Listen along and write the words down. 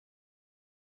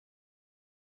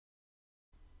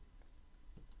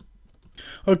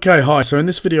Okay, hi. So in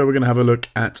this video we're going to have a look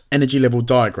at energy level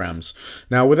diagrams.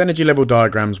 Now with energy level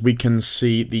diagrams we can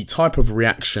see the type of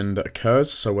reaction that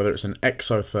occurs, so whether it's an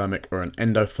exothermic or an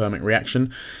endothermic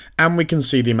reaction, and we can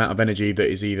see the amount of energy that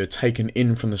is either taken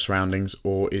in from the surroundings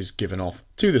or is given off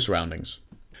to the surroundings.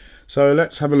 So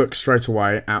let's have a look straight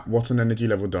away at what an energy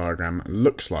level diagram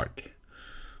looks like.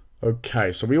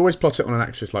 Okay, so we always plot it on an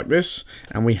axis like this,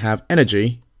 and we have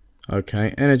energy.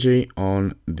 Okay, energy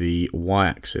on the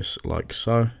y-axis, like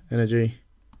so. Energy,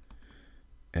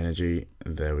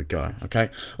 there we go. Okay,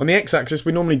 on the x-axis,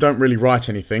 we normally don't really write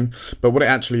anything, but what it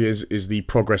actually is the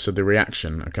progress of the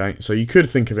reaction. Okay, so you could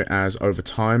think of it as over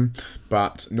time,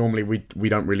 but normally we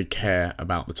don't really care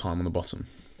about the time on the bottom.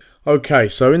 Okay,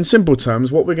 so in simple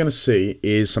terms, what we're going to see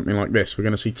is something like this. We're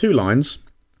going to see two lines.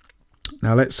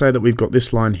 Now, let's say that we've got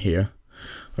this line here.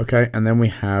 Okay, and then we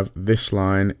have this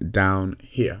line down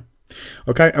here.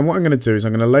 Okay, and what I'm going to do is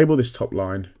I'm going to label this top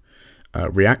line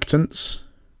reactants.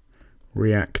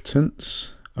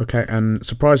 Okay, and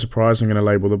surprise, surprise, I'm going to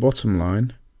label the bottom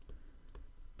line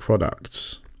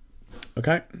products.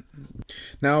 Okay,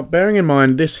 now bearing in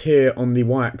mind this here on the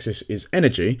y-axis is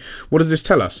energy, what does this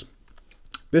tell us?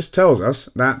 This tells us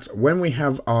that when we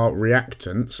have our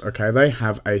reactants, okay, they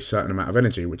have a certain amount of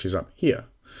energy, which is up here.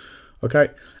 Okay,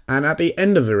 and at the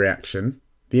end of the reaction,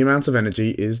 the amount of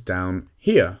energy is down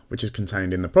here, which is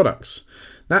contained in the products.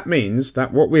 That means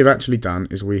that what we've actually done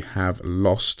is we have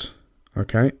lost,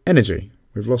 okay, energy.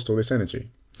 We've lost all this energy.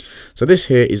 So this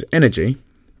here is energy,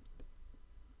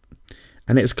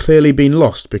 and it's clearly been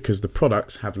lost because the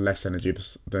products have less energy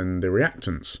than the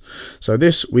reactants. So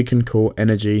this we can call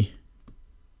energy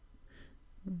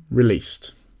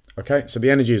released. Okay, so the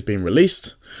energy is being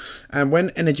released, and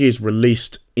when energy is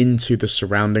released into the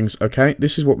surroundings, okay,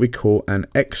 this is what we call an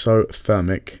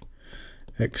exothermic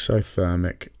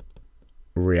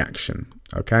reaction.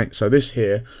 Okay, so this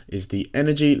here is the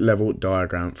energy level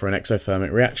diagram for an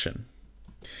exothermic reaction.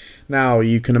 Now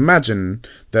you can imagine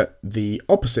that the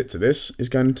opposite to this is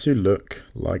going to look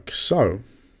like so.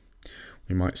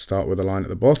 We might start with a line at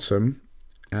the bottom,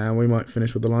 and we might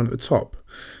finish with a line at the top.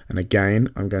 And again,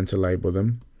 I'm going to label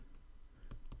them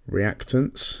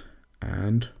reactants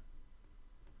and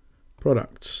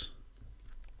products.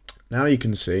 Now you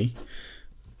can see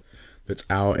that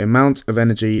our amount of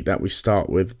energy that we start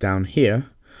with down here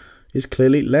is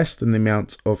clearly less than the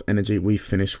amount of energy we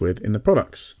finish with in the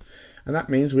products. And that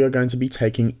means we are going to be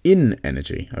taking in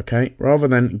energy, okay? Rather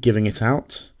than giving it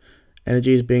out,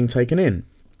 energy is being taken in.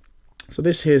 So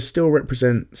this here still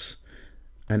represents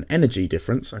an energy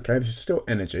difference, okay? This is still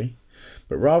energy,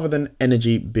 but rather than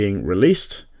energy being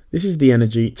released, this is the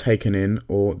energy taken in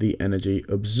or the energy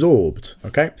absorbed,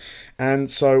 okay? And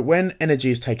so when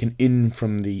energy is taken in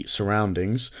from the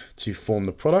surroundings to form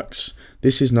the products,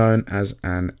 this is known as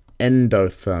an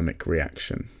endothermic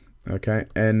reaction, okay?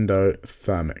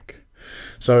 Endothermic.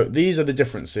 So these are the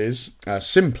differences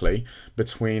simply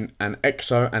between an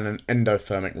exo and an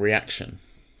endothermic reaction.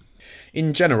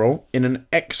 In general, in an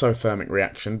exothermic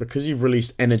reaction, because you've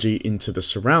released energy into the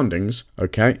surroundings,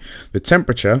 okay, the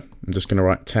temperature, I'm just going to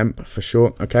write temp for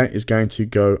short, okay, is going to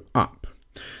go up.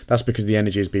 That's because the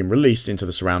energy is being released into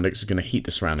the surroundings, it's going to heat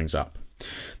the surroundings up.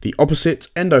 The opposite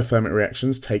endothermic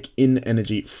reactions take in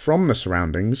energy from the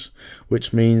surroundings,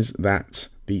 which means that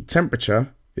the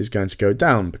temperature is going to go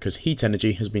down because heat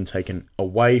energy has been taken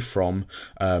away from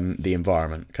the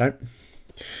environment, okay?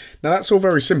 Now that's all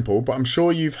very simple, but I'm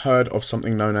sure you've heard of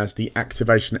something known as the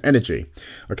activation energy,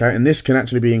 okay, and this can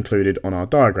actually be included on our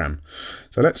diagram.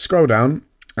 So let's scroll down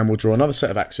and we'll draw another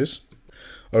set of axes.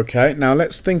 Okay, now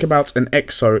let's think about an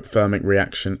exothermic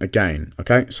reaction again,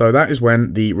 okay, so that is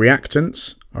when the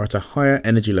reactants are at a higher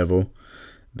energy level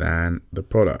than the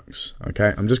products,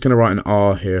 okay. I'm just going to write an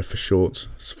R here for short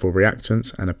for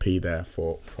reactants and a P there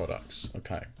for products,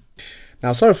 okay.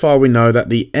 Now, so far we know that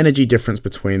the energy difference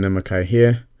between them, okay,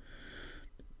 here,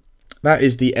 that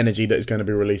is the energy that is going to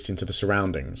be released into the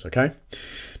surroundings, okay?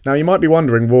 Now, you might be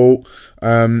wondering, well,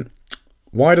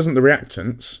 why doesn't the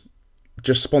reactants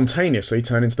just spontaneously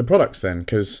turn into the products then?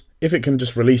 Because if it can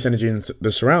just release energy into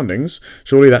the surroundings,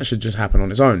 surely that should just happen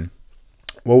on its own.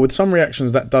 Well, with some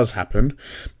reactions that does happen,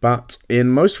 but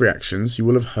in most reactions, you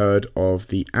will have heard of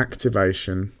the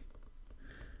activation,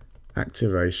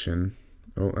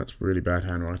 oh, that's really bad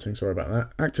handwriting, sorry about that.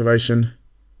 Activation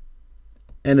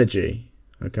energy.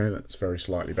 Okay, that's very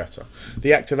slightly better.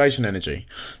 The activation energy.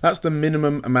 That's the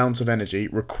minimum amount of energy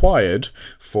required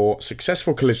for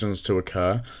successful collisions to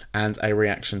occur and a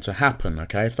reaction to happen.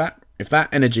 Okay, if that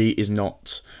energy is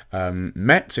not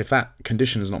met, if that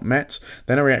condition is not met,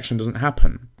 then a reaction doesn't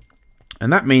happen.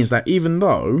 And that means that even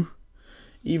though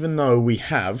we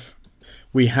have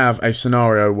we have a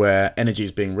scenario where energy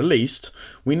is being released,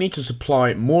 we need to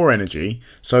supply more energy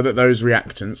so that those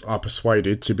reactants are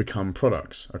persuaded to become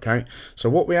products, okay? So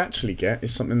what we actually get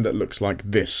is something that looks like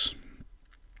this.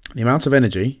 The amount of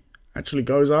energy actually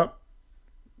goes up,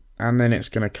 and then it's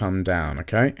going to come down,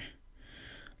 okay?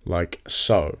 Like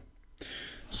so.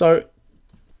 So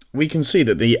we can see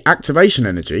that the activation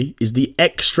energy is the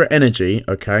extra energy,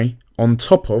 okay, on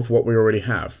top of what we already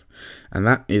have. And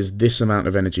that is this amount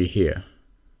of energy here.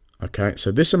 Okay,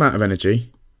 so this amount of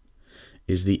energy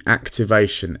is the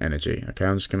activation energy. Okay,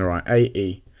 I'm just going to write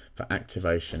AE for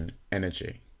activation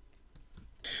energy.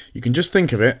 You can just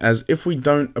think of it as if we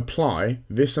don't apply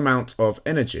this amount of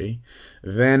energy,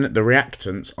 then the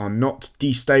reactants are not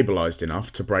destabilized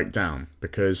enough to break down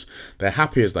because they're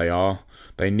happy as they are.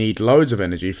 They need loads of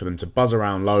energy for them to buzz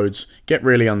around loads, get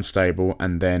really unstable,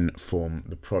 and then form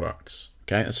the products.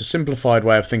 Okay, that's a simplified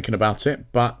way of thinking about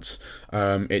it, but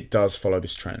it does follow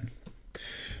this trend.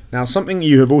 Now, something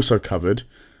you have also covered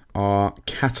are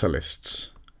catalysts.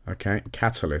 Okay,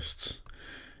 catalysts.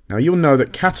 Now, you'll know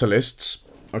that catalysts,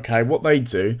 okay, what they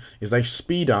do is they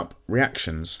speed up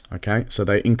reactions. Okay, so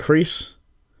they increase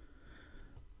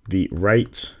the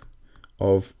rate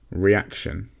of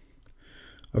reaction.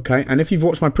 Okay, and if you've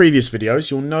watched my previous videos,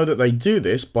 you'll know that they do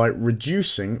this by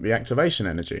reducing the activation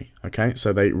energy. Okay,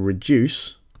 so they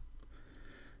reduce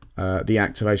the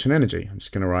activation energy. I'm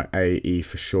just going to write AE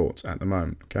for short at the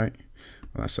moment. Okay,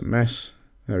 well, that's a mess.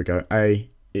 There we go,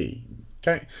 AE.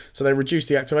 Okay, so they reduce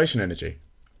the activation energy.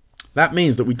 That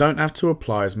means that we don't have to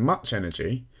apply as much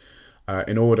energy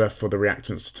in order for the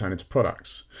reactants to turn into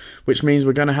products, which means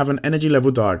we're going to have an energy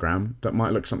level diagram that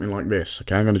might look something like this.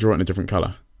 Okay, I'm going to draw it in a different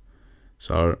color.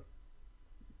 So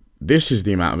this is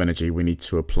the amount of energy we need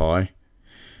to apply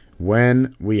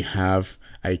when we have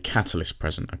a catalyst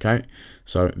present, okay?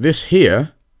 So this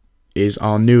here is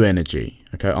our new energy,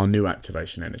 okay, our new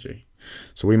activation energy.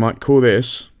 So we might call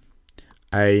this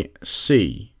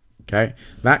AC, okay?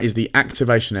 That is the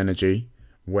activation energy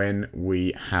when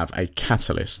we have a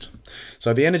catalyst.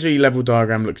 So the energy level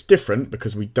diagram looks different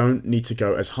because we don't need to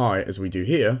go as high as we do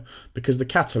here because the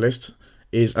catalyst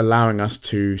is allowing us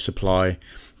to supply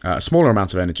a smaller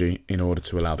amount of energy in order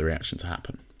to allow the reaction to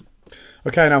happen.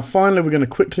 Okay, now finally we're going to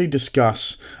quickly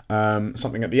discuss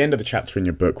something at the end of the chapter in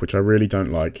your book, which I really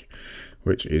don't like,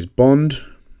 which is bond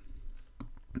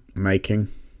making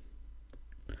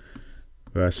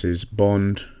versus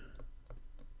bond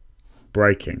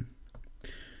breaking.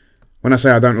 When I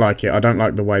say I don't like it, I don't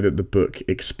like the way that the book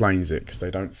explains it because they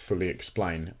don't fully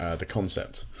explain the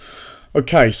concept.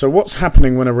 Okay, so what's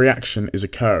happening when a reaction is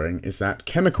occurring is that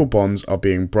chemical bonds are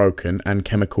being broken and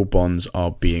chemical bonds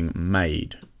are being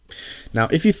made. Now,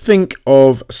 if you think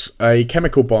of a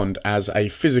chemical bond as a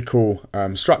physical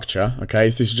structure, okay,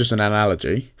 this is just an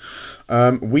analogy,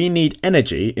 we need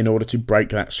energy in order to break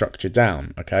that structure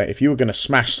down, okay? If you were going to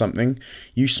smash something,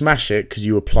 you smash it because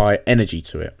you apply energy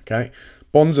to it, okay?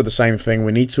 Bonds are the same thing.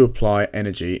 We need to apply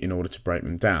energy in order to break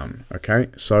them down, okay?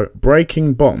 So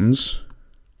breaking bonds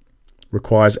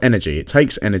requires energy. It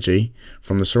takes energy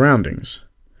from the surroundings.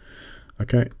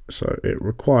 Okay, so it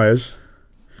requires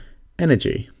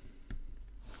energy.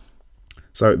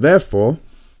 So therefore,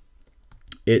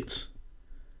 it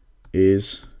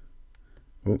is,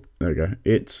 oh, there we go,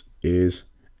 it is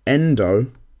endothermic.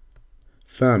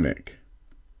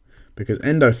 Because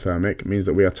endothermic means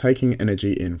that we are taking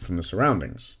energy in from the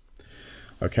surroundings.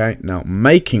 Okay, now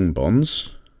making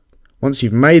bonds, once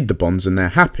you've made the bonds and they're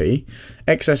happy,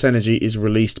 excess energy is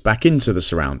released back into the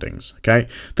surroundings, okay?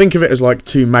 Think of it as like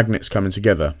two magnets coming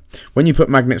together. When you put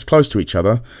magnets close to each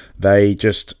other, they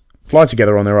just fly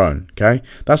together on their own, okay?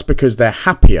 That's because they're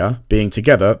happier being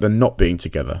together than not being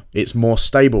together. It's more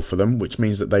stable for them, which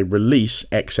means that they release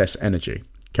excess energy,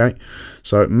 okay?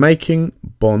 So making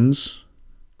bonds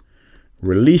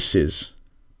releases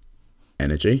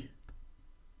energy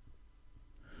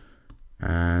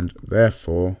and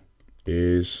therefore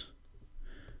is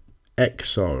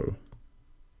exothermic.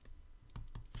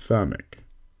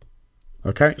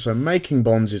 Okay, so making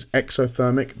bonds is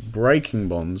exothermic, breaking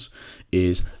bonds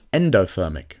is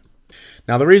endothermic.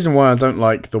 Now, the reason why I don't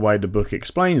like the way the book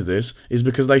explains this is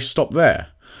because they stop there.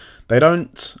 They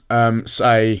don't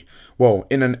say, well,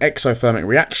 in an exothermic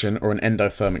reaction or an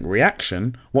endothermic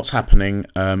reaction, what's happening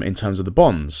in terms of the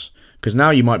bonds? Because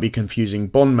now you might be confusing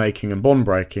bond making and bond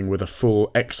breaking with a full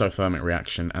exothermic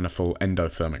reaction and a full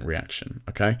endothermic reaction,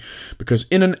 okay? Because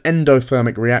in an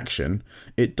endothermic reaction,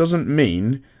 it doesn't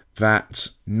mean that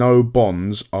no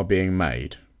bonds are being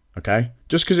made, okay?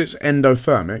 Just because it's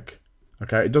endothermic,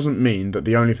 okay, it doesn't mean that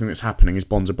the only thing that's happening is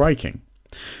bonds are breaking,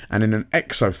 And in an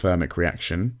exothermic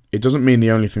reaction, it doesn't mean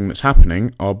the only thing that's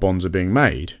happening are bonds are being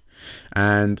made.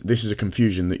 And this is a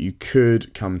confusion that you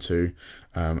could come to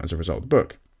as a result of the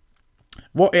book.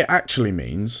 What it actually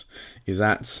means is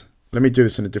that, let me do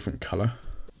this in a different color.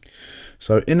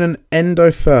 So in an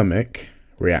endothermic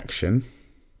reaction,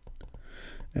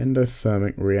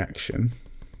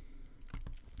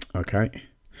 okay,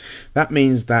 that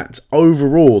means that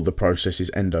overall the process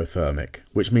is endothermic,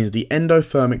 which means the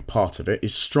endothermic part of it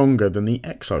is stronger than the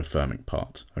exothermic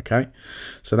part, okay?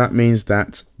 So that means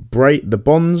that the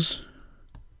bonds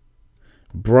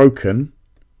broken,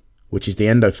 which is the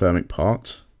endothermic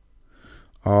part,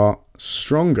 are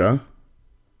stronger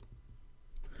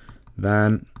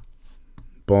than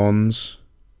bonds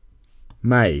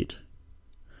made.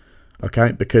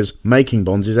 Okay, because making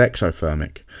bonds is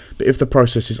exothermic. But if the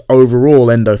process is overall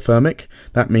endothermic,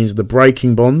 that means the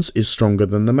breaking bonds is stronger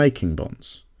than the making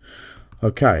bonds.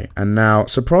 Okay, and now,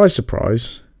 surprise,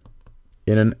 surprise,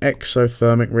 in an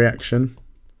exothermic reaction,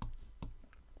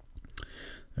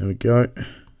 there we go,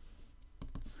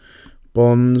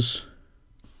 bonds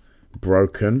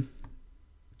broken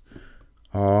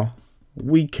are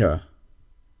weaker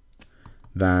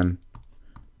than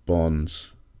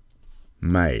bonds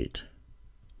made.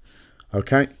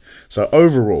 Okay, so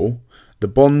overall, the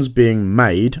bonds being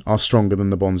made are stronger than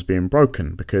the bonds being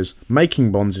broken, because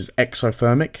making bonds is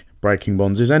exothermic, breaking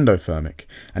bonds is endothermic.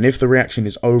 And if the reaction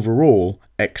is overall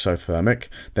exothermic,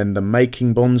 then the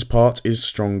making bonds part is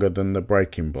stronger than the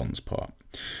breaking bonds part.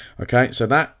 Okay, so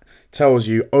that tells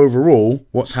you overall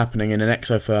what's happening in an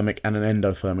exothermic and an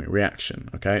endothermic reaction.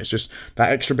 Okay, it's just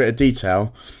that extra bit of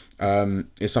detail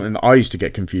is something that I used to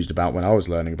get confused about when I was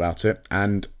learning about it,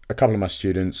 and a couple of my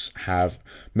students have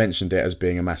mentioned it as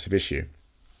being a massive issue.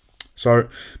 So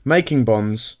making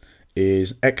bonds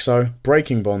is exo,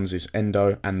 breaking bonds is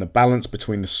endo, and the balance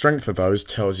between the strength of those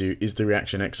tells you, is the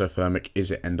reaction exothermic, is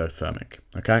it endothermic?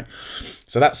 Okay,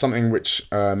 so that's something which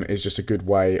is just a good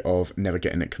way of never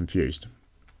getting it confused.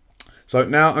 So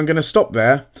now I'm going to stop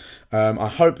there. I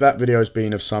hope that video has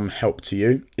been of some help to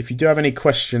you. If you do have any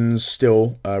questions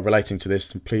still relating to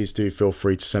this, then please do feel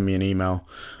free to send me an email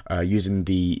using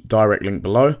the direct link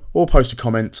below, or post a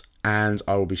comment and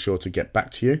I will be sure to get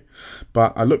back to you.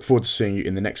 But I look forward to seeing you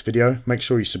in the next video. Make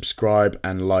sure you subscribe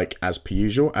and like as per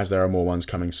usual, as there are more ones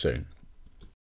coming soon.